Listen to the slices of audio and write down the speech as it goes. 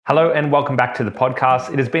Hello and welcome back to the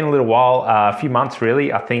podcast. It has been a little while, a few months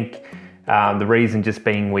really. I think the reason just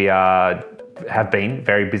being we have been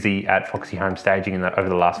very busy at Foxy Home Staging over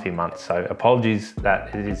the last few months. So apologies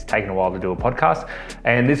that it has taken a while to do a podcast.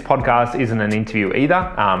 And this podcast isn't an interview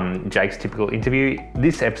either, Jake's typical interview.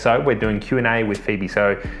 This episode we're doing Q&A with Phoebe.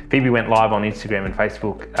 So Phoebe went live on Instagram and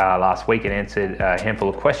Facebook last week and answered a handful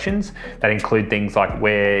of questions that include things like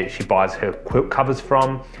where she buys her quilt covers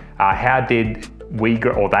from, how did they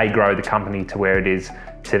grow the company to where it is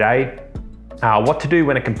today, what to do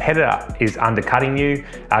when a competitor is undercutting you,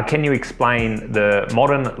 can you explain the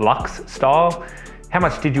modern luxe style, how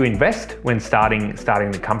much did you invest when starting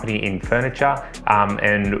the company in furniture,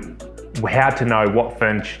 and how to know what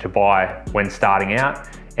furniture to buy when starting out,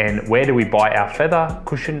 and where do we buy our feather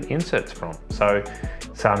cushion inserts from. So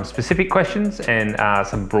some specific questions and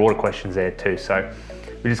some broader questions there too. So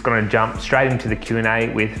we're just going to jump straight into the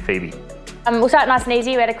Q&A with Phoebe. We'll start nice and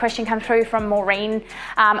easy. We had a question come through from Maureen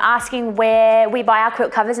asking where we buy our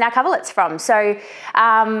quilt covers and our coverlets from. So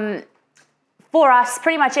for us,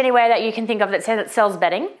 pretty much anywhere that you can think of that sells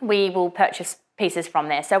bedding, we will purchase pieces from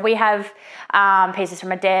there. So we have pieces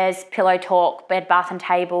from Adairs, Pillow Talk, Bed Bath and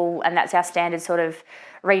Table, and that's our standard sort of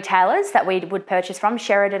retailers that we would purchase from.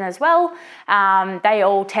 Sheridan as well. They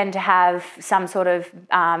all tend to have some sort of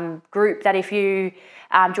group that if you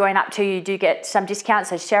join up to, you do get some discounts.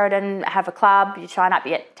 So Sheridan have a club, you sign up,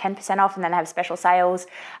 you get 10% off, and then they have special sales.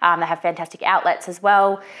 They have fantastic outlets as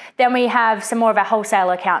well. Then we have some more of our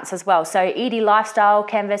wholesale accounts as well. So Edie Lifestyle,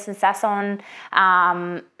 Canvas and Sasson,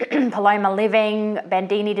 Paloma Living,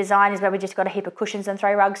 Bandini Design is where we just got a heap of cushions and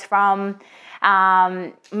throw rugs from.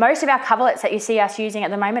 Most of our coverlets that you see us using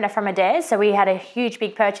at the moment are from Adairs. So we had a huge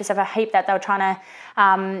big purchase of a heap that they were trying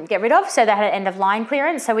to get rid of. So they had an end of line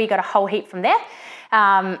clearance. So we got a whole heap from there.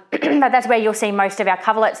 But that's where you'll see most of our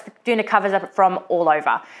coverlets. The Doona covers are from all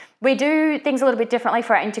over. We do things a little bit differently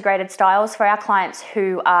for our integrated styles for our clients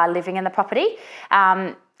who are living in the property.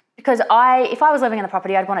 Because if I was living in the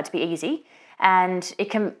property, I'd want it to be easy. And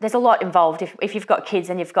there's a lot involved if you've got kids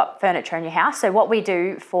and you've got furniture in your house. So what we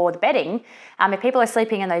do for the bedding, if people are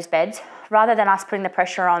sleeping in those beds, rather than us putting the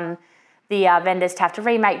pressure on the vendors to have to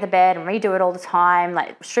remake the bed and redo it all the time,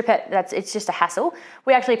 like strip it, it's just a hassle.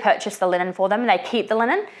 We actually purchase the linen for them and they keep the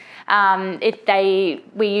linen.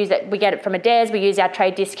 We get it from Adairs, we use our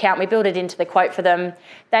trade discount, we build it into the quote for them.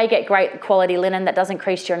 They get great quality linen that doesn't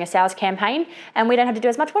crease during a sales campaign, and we don't have to do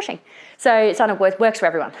as much washing. So it kind of works for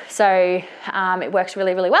everyone. So it works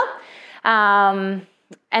really, really well.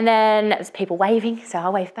 And then there's people waving, so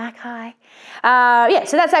I'll wave back, hi.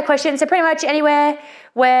 So that's that question. So pretty much anywhere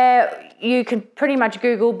where you can pretty much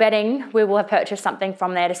Google bedding, we will have purchased something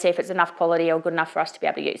from there to see if it's enough quality or good enough for us to be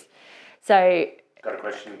able to use. So Got a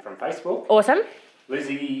question from Facebook. Awesome.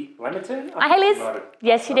 Lizzie Lemerton. Hi, Liz.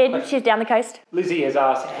 Yes, she did. She's down the coast. Lizzie has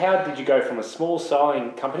asked, how did you go from a small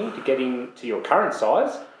styling company to getting to your current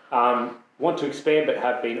size? Want to expand but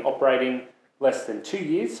have been operating less than 2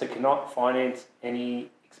 years, so cannot finance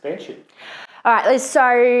any expansion. All right, Liz, so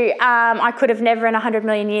I could have never in 100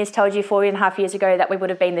 million years told you 4.5 years ago that we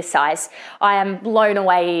would have been this size. I am blown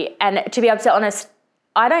away, and to be absolutely honest,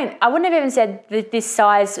 I wouldn't have even said that this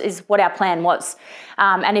size is what our plan was.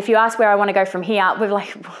 And if you ask where I want to go from here, we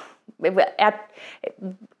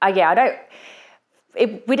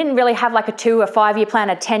didn't really have like a 2 or 5 year plan,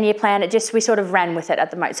 a 10-year plan. We sort of ran with it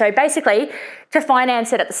at the moment. So basically, to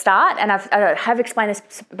finance it at the start, and I have explained this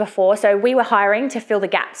before, so we were hiring to fill the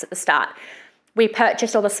gaps at the start. We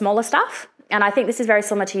purchased all the smaller stuff. And I think this is very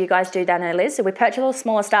similar to you guys do down there, Liz. So we purchased all the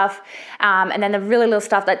smaller stuff, and then the really little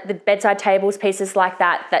stuff, like the bedside tables, pieces like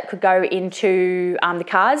that could go into the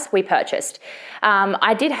cars, we purchased.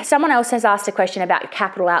 Someone else has asked a question about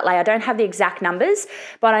capital outlay. I don't have the exact numbers,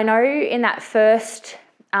 but I know in that first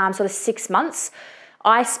sort of 6 months,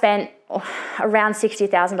 I spent around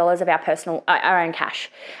 $60,000 of our own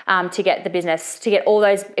cash to get the business, to get all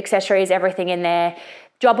those accessories, everything in there.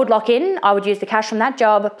 Job would lock in, I would use the cash from that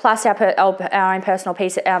job plus our own personal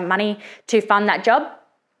money to fund that job,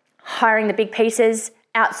 hiring the big pieces,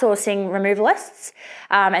 outsourcing removalists,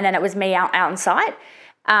 and then it was me out on site,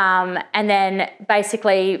 and then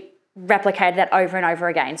basically replicated that over and over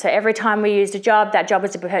again. So every time we used a job, that job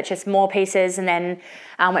was to purchase more pieces, and then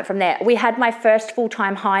went from there. We had my first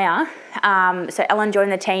full-time hire. So Ellen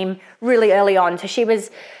joined the team really early on. So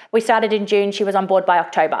we started in June, she was on board by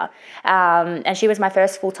October. And she was my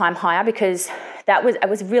first full-time hire because it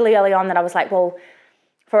was really early on that I was like, well,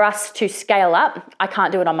 for us to scale up, I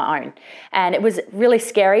can't do it on my own. And it was really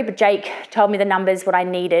scary, but Jake told me the numbers, what I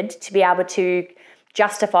needed to be able to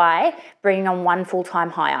justify bringing on one full-time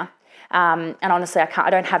hire. And honestly, I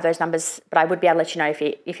don't have those numbers, but I would be able to let you know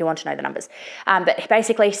if you want to know the numbers. But he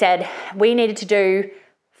basically said we needed to do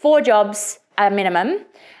 4 jobs at a minimum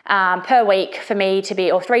per week for me to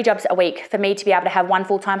be, or 3 jobs a week for me to be able to have 1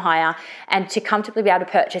 full-time hire and to comfortably be able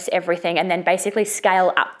to purchase everything and then basically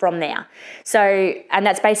scale up from there. So, and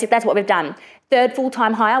that's what we've done. 3rd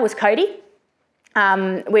full-time hire was Cody.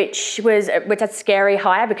 Which was a scary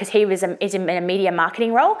hire because he is in a media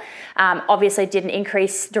marketing role. Obviously didn't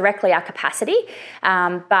increase directly our capacity,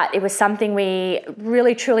 but it was something we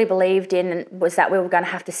really truly believed in, was that we were going to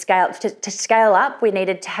have to scale. To scale up, we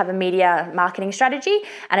needed to have a media marketing strategy,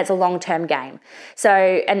 and it's a long-term game. So,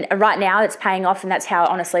 and right now it's paying off, and that's how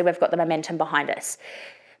honestly we've got the momentum behind us.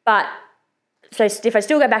 But so if I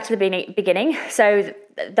still go back to the beginning, so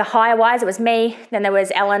the hire-wise, it was me, then there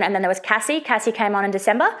was Ellen, and then there was Cassie. Cassie came on in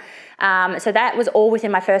December. So that was all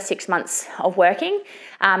within my first 6 months of working.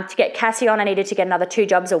 To get Cassie on, I needed to get another 2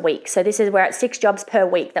 jobs a week. So this is where it's 6 jobs per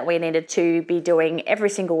week that we needed to be doing every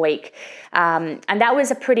single week. And that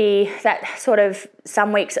was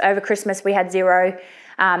some weeks over Christmas we had 0.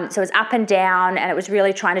 So it was up and down, and it was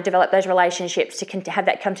really trying to develop those relationships to have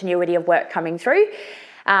that continuity of work coming through.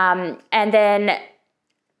 And then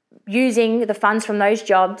using the funds from those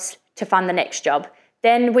jobs to fund the next job.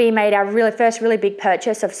 Then we made our first really big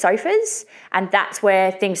purchase of sofas, and that's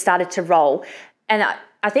where things started to roll. And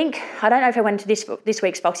I don't know if I went to this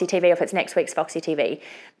week's Foxy TV or if it's next week's Foxy TV,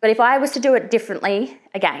 but if I was to do it differently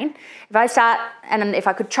again, if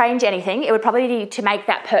I could change anything, it would probably be to make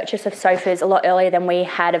that purchase of sofas a lot earlier than we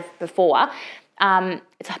had before.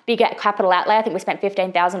 It's a big capital outlay. I think we spent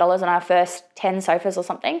 $15,000 on our first 10 sofas or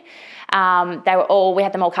something. We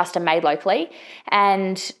had them all custom made locally.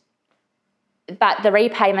 But the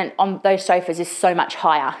repayment on those sofas is so much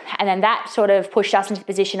higher. And then that sort of pushed us into the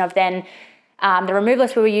position of then the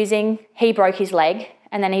removalist we were using, he broke his leg,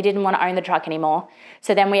 and then he didn't want to own the truck anymore.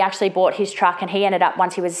 So then we actually bought his truck, and he ended up,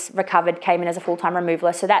 once he was recovered, came in as a full-time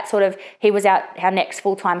removalist. So that he was our next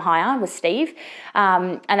full-time hire was Steve.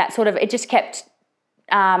 And that it just kept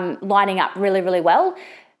lining up really, really well.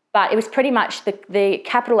 But it was pretty much the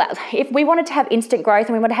capital. If we wanted to have instant growth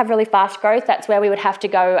and we wanted to have really fast growth, that's where we would have to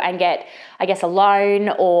go and get, I guess, a loan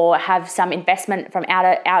or have some investment from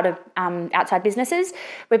outside businesses.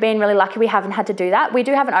 We've been really lucky we haven't had to do that. We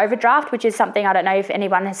do have an overdraft, which is something I don't know if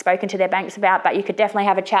anyone has spoken to their banks about, but you could definitely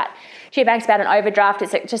have a chat to your banks about an overdraft.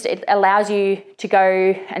 It allows you to go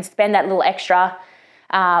and spend that little extra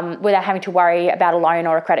without having to worry about a loan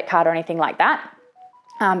or a credit card or anything like that.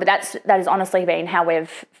 But that has honestly been how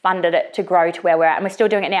we've funded it to grow to where we're at. And we're still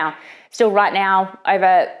doing it now. Still right now,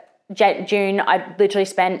 over June, I literally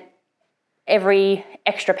spent every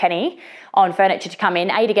extra penny on furniture to come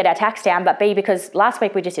in, A, to get our tax down, but B, because last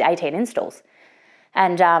week we just did 18 installs.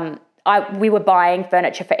 And we were buying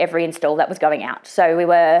furniture for every install that was going out. So we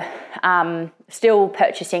were still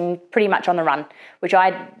purchasing pretty much on the run, which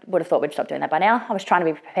I would have thought we'd stop doing that by now. I was trying to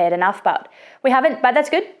be prepared enough, but we haven't, but that's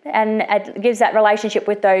good. And it gives that relationship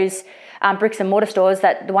with those bricks and mortar stores,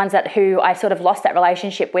 who I sort of lost that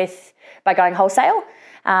relationship with by going wholesale.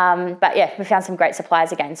 But yeah, we found some great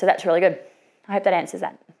suppliers again. So that's really good. I hope that answers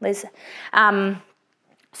that, Liz.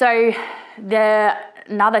 So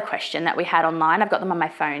another question that we had online, I've got them on my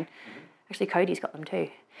phone. Actually, Cody's got them too.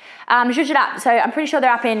 Zhuzh it up. So I'm pretty sure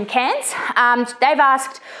they're up in Cairns. They've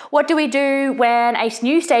asked, what do we do when a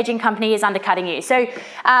new staging company is undercutting you? So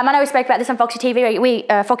I know we spoke about this on Foxy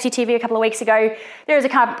TV. Foxy TV a couple of weeks ago. There is a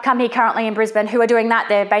company currently in Brisbane who are doing that.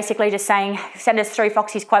 They're basically just saying, send us through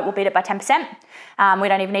Foxy's quote, we'll beat it by 10%. We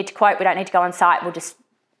don't even need to quote. We don't need to go on site. We'll just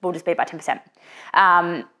beat it by 10%.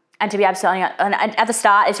 And to be absolutely, and at the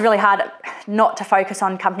start, it's really hard not to focus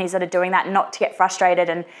on companies that are doing that, not to get frustrated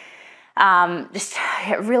and just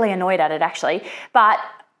get really annoyed at it actually. But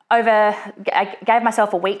I gave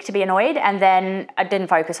myself a week to be annoyed, and then I didn't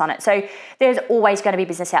focus on it. So there's always going to be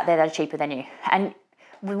business out there that are cheaper than you. And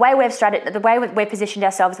the way we've positioned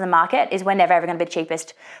ourselves in the market is we're never ever going to be the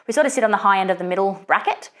cheapest. We sort of sit on the high end of the middle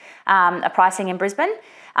bracket, of pricing in Brisbane.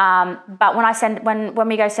 But when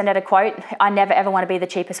we go send out a quote, I never ever want to be the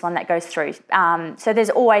cheapest one that goes through. So there's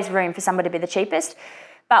always room for somebody to be the cheapest.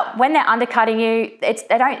 But when they're undercutting you,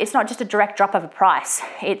 it's not just a direct drop of a price.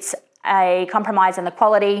 It's a compromise in the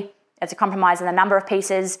quality. It's a compromise in the number of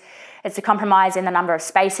pieces. It's a compromise in the number of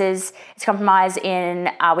spaces. It's a compromise in,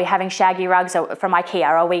 are we having shaggy rugs from IKEA?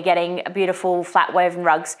 Are we getting beautiful flat woven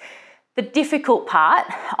rugs? The difficult part,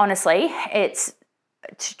 honestly, it's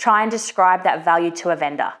to try and describe that value to a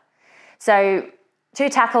vendor. So to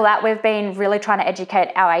tackle that, we've been really trying to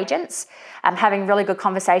educate our agents, having really good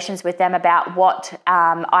conversations with them about what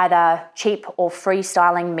either cheap or free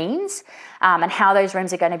styling means, and how those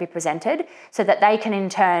rooms are going to be presented, so that they can in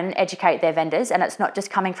turn educate their vendors, and it's not just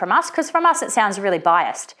coming from us, because from us it sounds really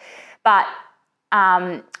biased. But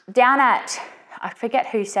down at, I forget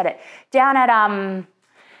who said it, down at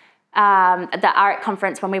the ARIC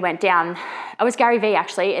conference when we went down, it was Gary Vee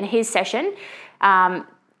actually, in his session,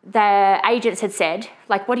 the agents had said,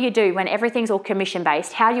 like, what do you do when everything's all commission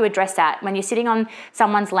based? How do you address that when you're sitting on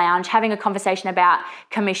someone's lounge having a conversation about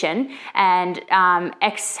commission, and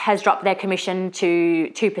X has dropped their commission to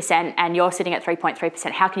 2% and you're sitting at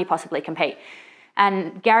 3.3%? How can you possibly compete?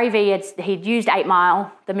 And Gary Vee, he'd used 8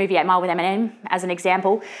 Mile, the movie 8 Mile with Eminem as an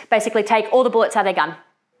example. Basically take all the bullets out of their gun.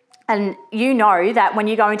 And you know that when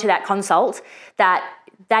you go into that consult, that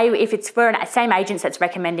if it's for the same agents that's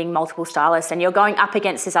recommending multiple stylists and you're going up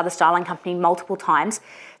against this other styling company multiple times,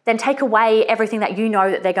 then take away everything that you know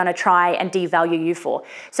that they're going to try and devalue you for.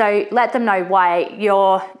 So let them know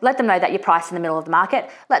let them know that you're priced in the middle of the market.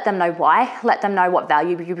 Let them know why. Let them know what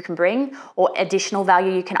value you can bring or additional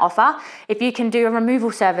value you can offer. If you can do a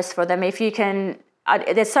removal service for them, if you can,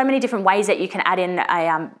 there's so many different ways that you can add in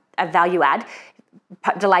a value add,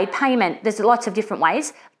 delayed payment. There's lots of different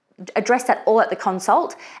ways. Address that all at the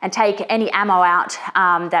consult and take any ammo out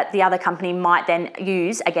that the other company might then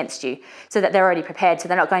use against you, so that they're already prepared, so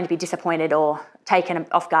they're not going to be disappointed or taken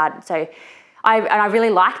off guard. So I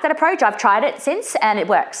really like that approach. I've tried it since and it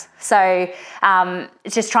works. So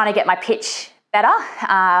it's just trying to get my pitch better,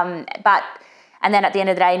 and then at the end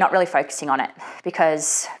of the day, not really focusing on it,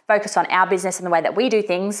 because focus on our business and the way that we do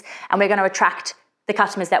things, and we're going to attract the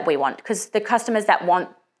customers that we want, because the customers that want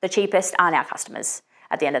the cheapest aren't our customers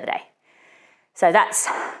at the end of the day. So that's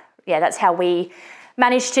how we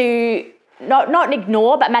manage to not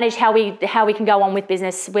ignore, but manage how we can go on with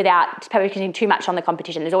business without focusing too much on the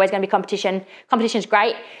competition. There's always going to be competition. Competition's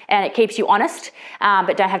great and it keeps you honest,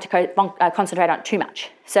 but don't have to concentrate on it too much.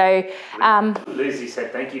 So Lucy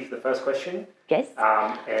said thank you for the first question. Yes,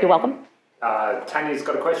 you're welcome. Tanya's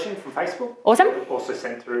got a question from Facebook. Awesome. Also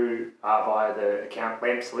sent through via the account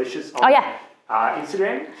Lamps Delicious on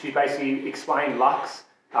Instagram. She basically explained Luxe,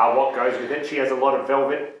 what goes with it. She has a lot of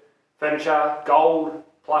velvet furniture, gold,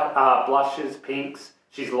 blushes, pinks.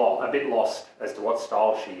 She's a bit lost as to what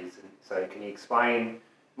style she is. So can you explain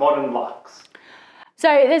modern Luxe? So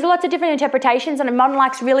there's lots of different interpretations, and modern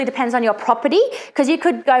Luxe really depends on your property, because you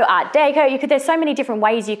could go Art Deco, there's so many different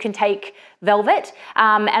ways you can take velvet,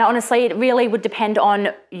 and honestly it really would depend on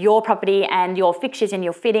your property and your fixtures and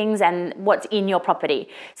your fittings and what's in your property.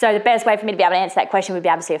 So the best way for me to be able to answer that question would be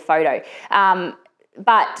able to see a photo.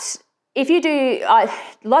 But if you do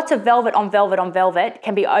lots of velvet on velvet on velvet,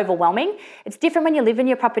 can be overwhelming. It's different when you live in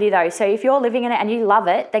your property though. So if you're living in it and you love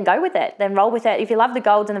it, then go with it, then roll with it. If you love the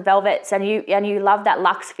golds and the velvets and you love that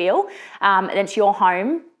luxe feel, then it's your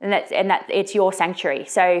home and it's your sanctuary.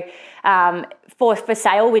 So for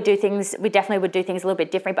sale, we definitely would do things a little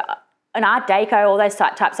bit different, but an Art Deco, all those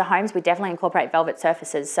types of homes, we definitely incorporate velvet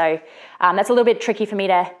surfaces. So that's a little bit tricky for me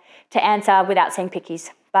to answer without seeing pickies.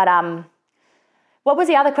 But what was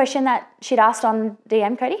the other question that she'd asked on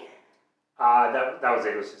DM, Cody? That was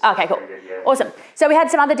it. It was just okay, cool. Yeah. Awesome. So we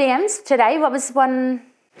had some other DMs today. What was one?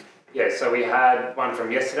 Yeah, so we had one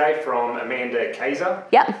from yesterday from Amanda Kaiser.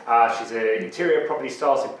 Yep. She's an interior property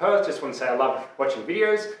stylist in Perth. Just want to say I love watching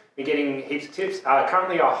videos and getting heaps of tips.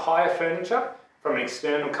 Currently, I hire furniture from an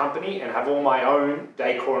external company and have all my own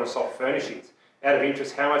decor and soft furnishings. Out of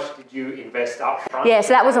interest, how much did you invest up front? Yeah,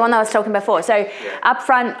 so that was the one that I was talking before. So up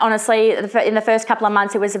front, honestly, in the first couple of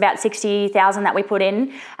months, it was about $60,000 that we put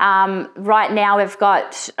in. Right now, we've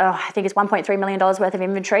got, I think it's $1.3 million worth of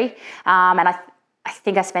inventory. And I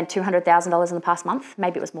think I spent $200,000 in the past month.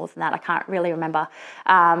 Maybe it was more than that. I can't really remember.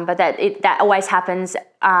 But that always happens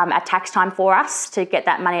at tax time for us to get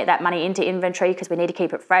that money into inventory, because we need to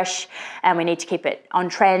keep it fresh and we need to keep it on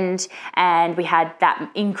trend. And we had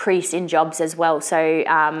that increase in jobs as well. So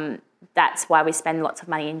that's why we spend lots of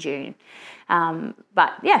money in June.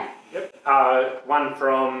 But yeah. Yep. One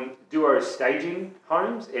from Duo Staging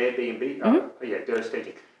Homes, Airbnb. Duo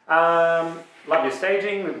Staging. Love your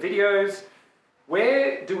staging, the videos.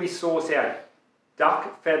 Where do we source our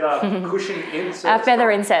duck feather cushion inserts? Our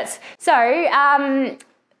feather inserts. So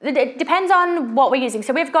it depends on what we're using.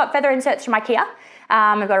 So we've got feather inserts from IKEA.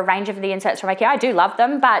 We've got a range of the inserts from IKEA. I do love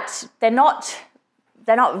them, but they're not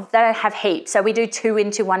they don't have heaps. So we do 2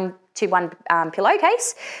 into 1 to 1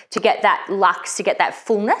 pillowcase to get that luxe, to get that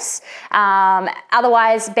fullness.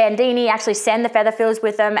 Otherwise, Bandini actually send the feather fills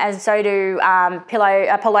with them, and so do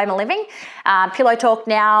Paloma Living. Pillow Talk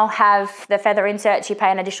now have the feather inserts. You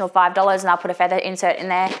pay an additional $5 and I'll put a feather insert in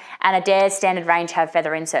there, and Adair's standard range have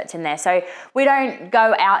feather inserts in there. So we don't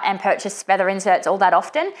go out and purchase feather inserts all that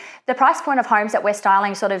often. The price point of homes that we're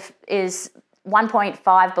styling sort of is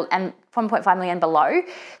 1.5 and 1.5 million below.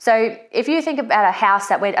 So if you think about a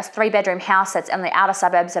house a 3-bedroom house that's in the outer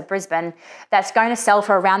suburbs of Brisbane, that's going to sell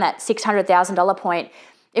for around that $600,000 point.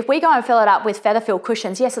 If we go and fill it up with feather fill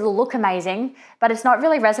cushions, yes, it'll look amazing, but it's not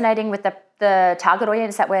really resonating with the target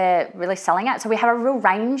audience that we're really selling at. So we have a real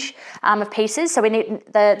range of pieces. So we need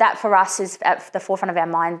that for us is at the forefront of our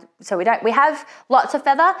mind. So we have lots of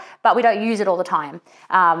feather, but we don't use it all the time.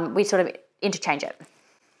 We sort of interchange it.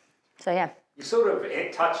 So yeah. You sort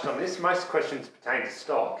of touched on this. Most questions pertain to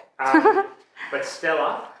stock. But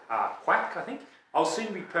Stella, Quack, I think, I'll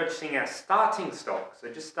soon be purchasing our starting stock.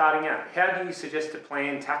 So just starting out, how do you suggest a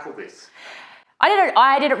plan tackle this?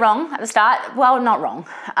 I did it wrong at the start. Well, not wrong.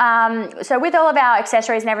 So with all of our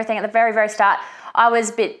accessories and everything at the very, very start, I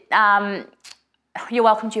was a bit... you're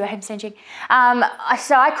welcome to your home staging.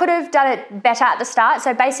 So I could have done it better at the start.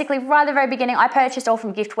 So basically, right at the very beginning, I purchased all from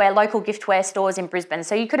local giftware stores in Brisbane.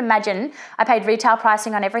 So you could imagine I paid retail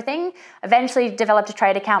pricing on everything, eventually developed a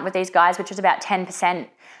trade account with these guys, which was about 10%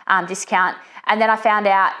 discount. And then I found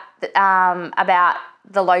out about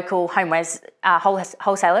the local homewares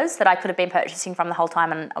wholesalers that I could have been purchasing from the whole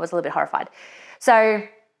time, and I was a little bit horrified. So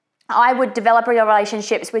I would develop real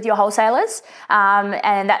relationships with your wholesalers,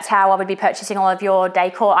 and that's how I would be purchasing all of your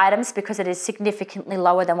decor items, because it is significantly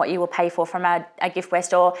lower than what you will pay for from a giftware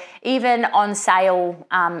store, even on sale,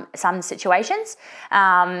 some situations.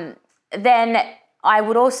 Then I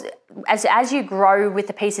would also, as you grow with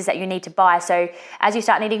the pieces that you need to buy, so as you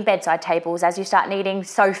start needing bedside tables, as you start needing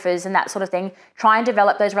sofas and that sort of thing, try and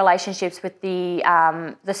develop those relationships with the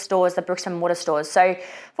stores, the bricks and mortar stores. So,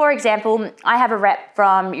 for example, I have a rep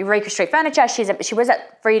from Eureka Street Furniture. She was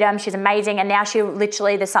at Freedom. She's amazing, and now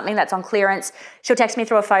there's something that's on clearance. She'll text me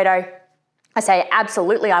through a photo. I say,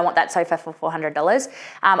 absolutely, I want that sofa for $400.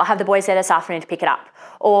 I'll have the boys there this afternoon to pick it up.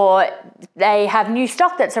 Or they have new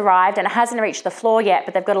stock that's arrived and it hasn't reached the floor yet,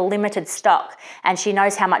 but they've got a limited stock, and she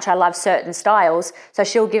knows how much I love certain styles, so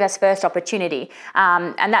she'll give us first opportunity.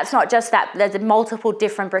 And that's not just that. There's multiple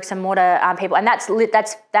different bricks and mortar people, and that's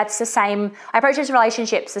the same. I approach these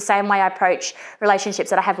relationships the same way I approach relationships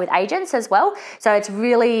that I have with agents as well. So it's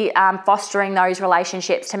really fostering those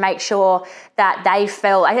relationships to make sure that they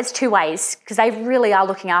feel, and it's two ways, because they really are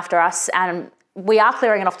looking after us, and we are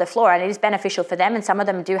clearing it off the floor, and it is beneficial for them, and some of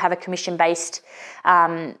them do have a commission-based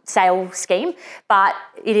sale scheme, but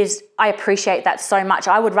I appreciate that so much.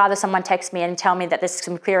 I would rather someone text me and tell me that there's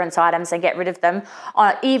some clearance items and get rid of them,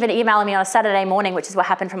 or even emailing me on a Saturday morning, which is what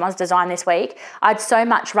happened from Oz Design this week. I'd so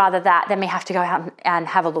much rather that than me have to go out and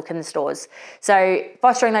have a look in the stores. So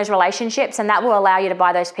fostering those relationships, and that will allow you to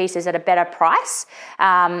buy those pieces at a better price.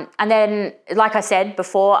 And then, like I said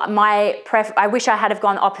before, I wish I had have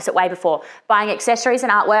gone the opposite way before, buying accessories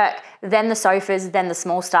and artwork, then the sofas, then the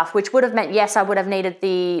small stuff, which would have meant, yes, I would have needed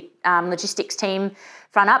the logistics team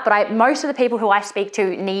front up, but most of the people who I speak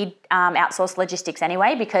to need outsourced logistics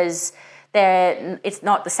anyway, because it's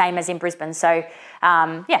not the same as in Brisbane. So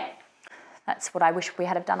that's what I wish we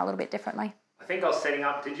had have done a little bit differently. I think I was setting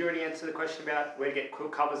up. Did you already answer the question about where to get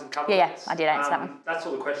quilt covers and coverlets? Yeah, I did answer that one. That's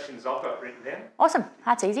all the questions I've got written down. Awesome.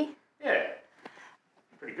 That's easy. Yeah.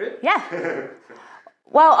 Pretty good. Yeah.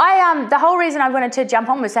 Well, the whole reason I wanted to jump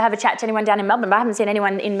on was to have a chat to anyone down in Melbourne, but I haven't seen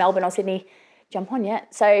anyone in Melbourne or Sydney jump on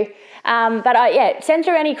yet. So, send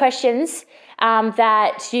through any questions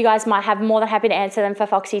that you guys might have. More than happy to answer them for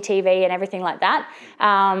Foxy TV and everything like that.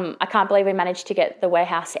 I can't believe we managed to get the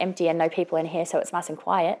warehouse empty and no people in here, so it's nice and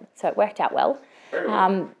quiet. So it worked out well.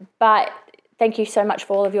 But thank you so much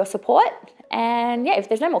for all of your support. And if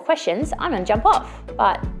there's no more questions, I'm going to jump off.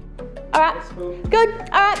 But all right, good.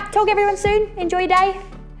 All right, talk everyone soon. Enjoy your day.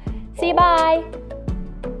 See you, bye.